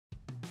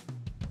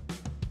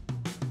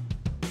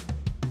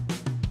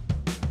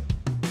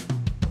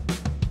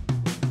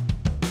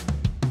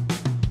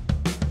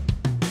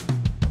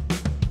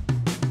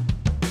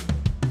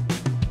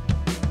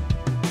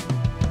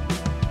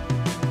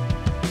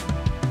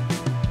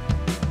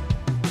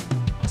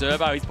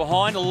Durbo. He's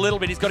behind a little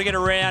bit. He's got to get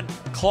around.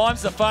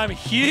 Climbs the foam.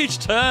 Huge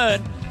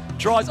turn.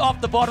 Drives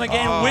off the bottom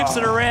again. Whips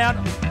it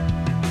around.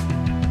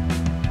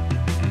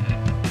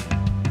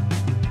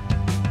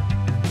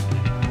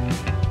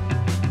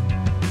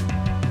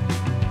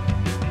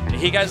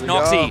 Here goes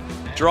Knoxy.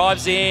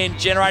 Drives in,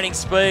 generating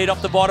speed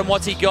off the bottom.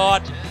 What's he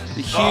got?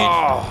 The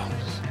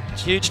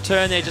huge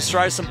turn there. Just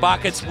throws some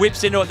buckets.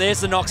 Whips into it. There's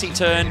the Knoxy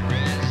turn.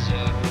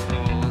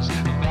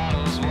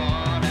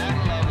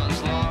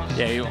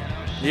 Yeah,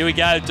 here we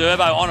go.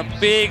 Durbo on a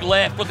big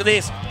left. Look at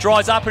this.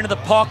 Drives up into the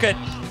pocket.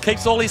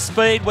 Keeps all his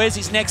speed. Where's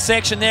his next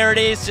section? There it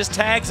is. Just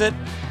tags it.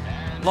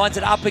 Lines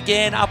it up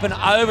again, up and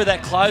over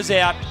that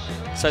closeout.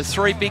 So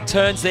 3 big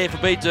turns there for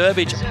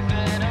Durbidge.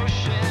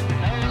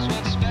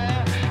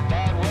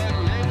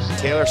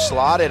 Taylor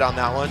slotted on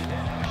that one.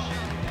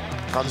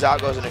 Comes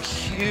out, goes in a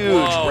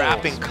huge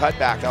wrapping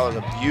cutback. That was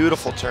a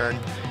beautiful turn.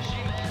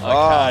 Okay.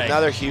 Oh,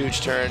 another huge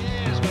turn.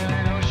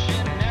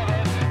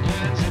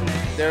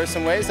 There are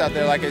some ways out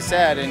there, like I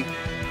said, and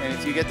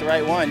if you get the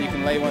right one, you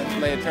can lay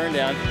a turn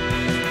down.